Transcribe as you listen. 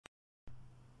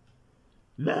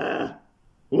the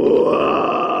one.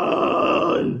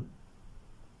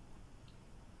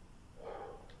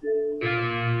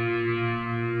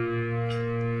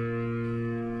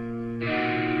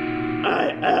 I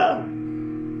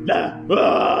am the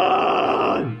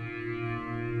one.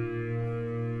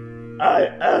 I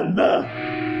am the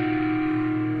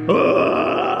one.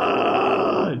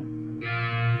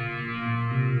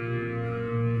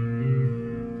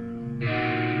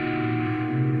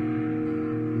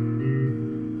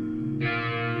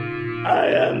 I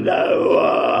am the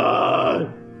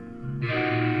one.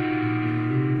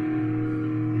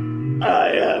 I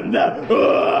am the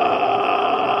one.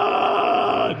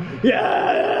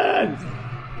 Yes.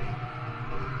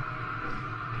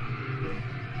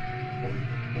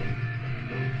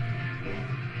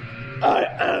 I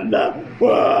am the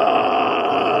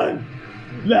one.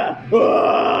 The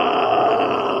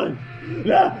one.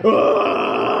 The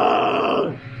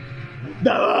one.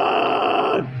 The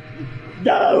one.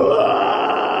 The one.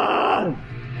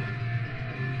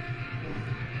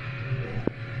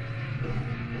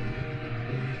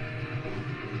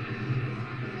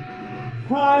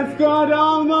 I've got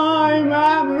all my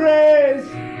memories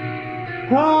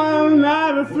I'll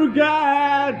never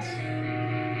forget.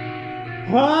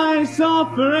 I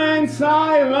suffer in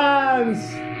silence.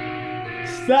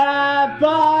 Step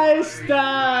by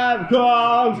step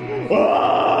comes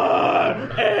war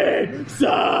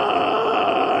inside.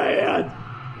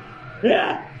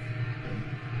 Yeah.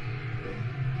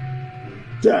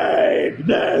 Take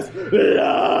this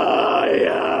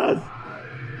life.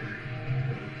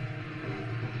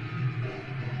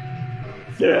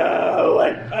 Throw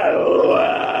it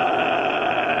away.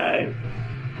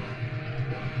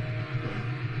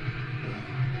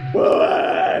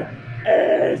 Where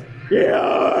is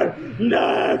your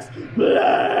next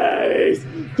place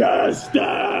to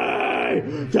stay?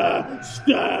 To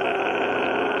stay.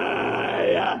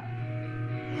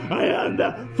 I am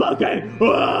the fucking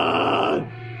one.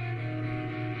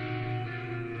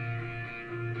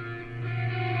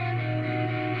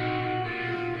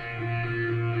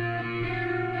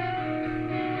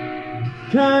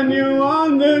 Can you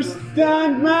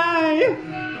understand me?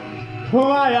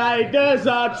 Why I do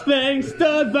such things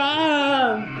to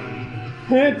them?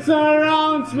 It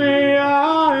surrounds me,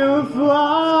 I will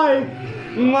fly.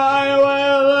 I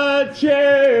will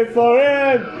achieve for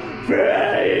it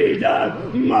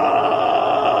freedom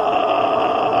mine.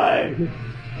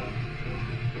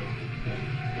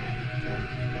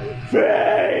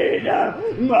 Freedom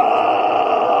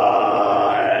mine.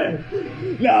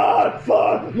 Not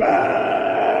for me.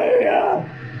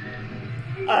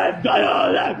 I've got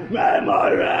all the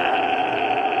memories.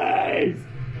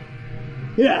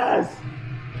 Yes.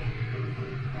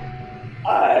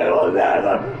 I will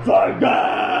never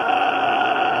forget.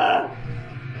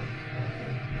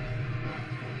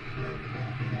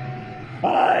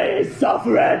 I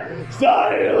suffer in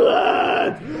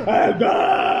silence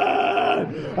again.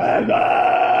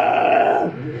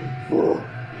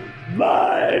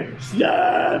 My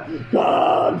step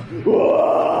comes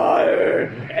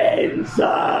war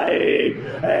inside.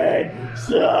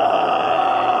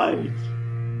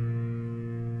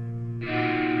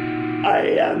 I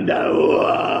am the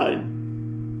one.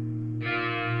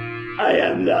 I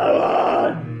am the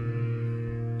one.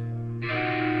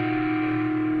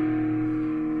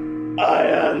 I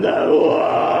am the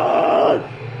one.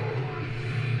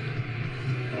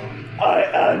 I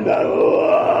am the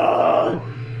one.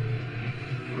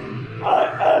 I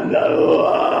am the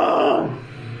one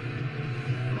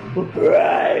who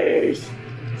prays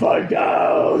for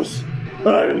those who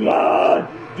are not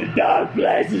the dark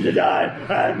places that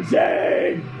I am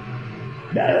saying.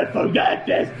 Never forget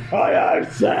this, I are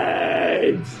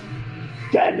saints.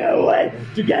 Can't wait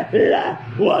to get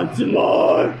left once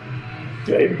more,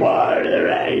 to impart the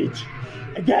rage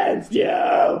against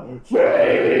you.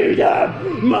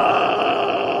 Freedom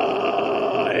mine.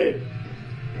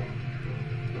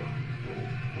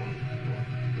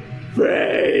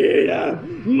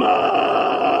 Freedom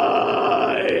mine.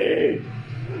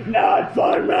 Not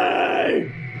for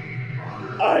me.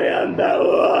 I am the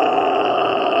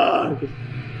one.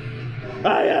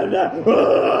 I am the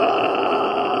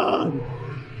one.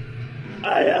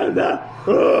 I am the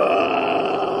one.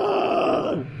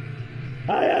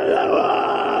 I am the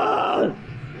one.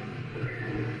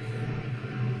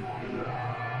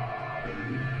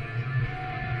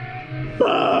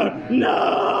 For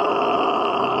now.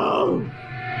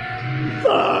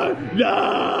 For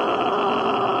now.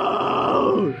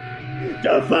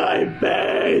 To find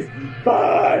peace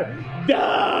for those.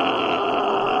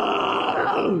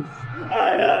 I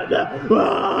am the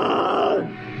one.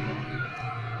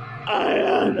 I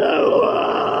am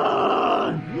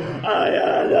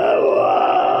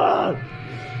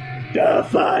to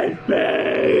find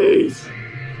peace.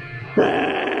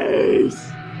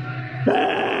 Peace. Peace.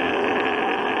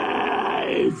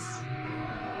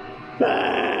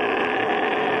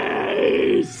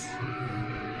 Peace.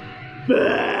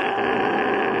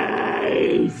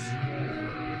 Peace.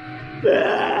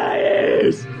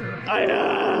 Peace. I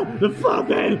am the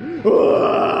fucking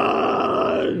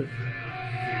one.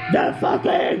 The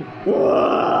fucking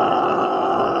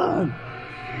one.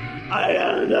 I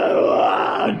am the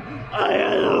one. I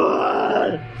am the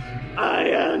one. I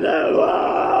am the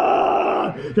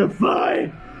one to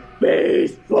find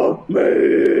peace for me.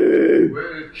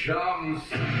 When it comes,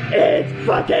 It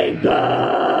fucking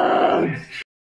comes.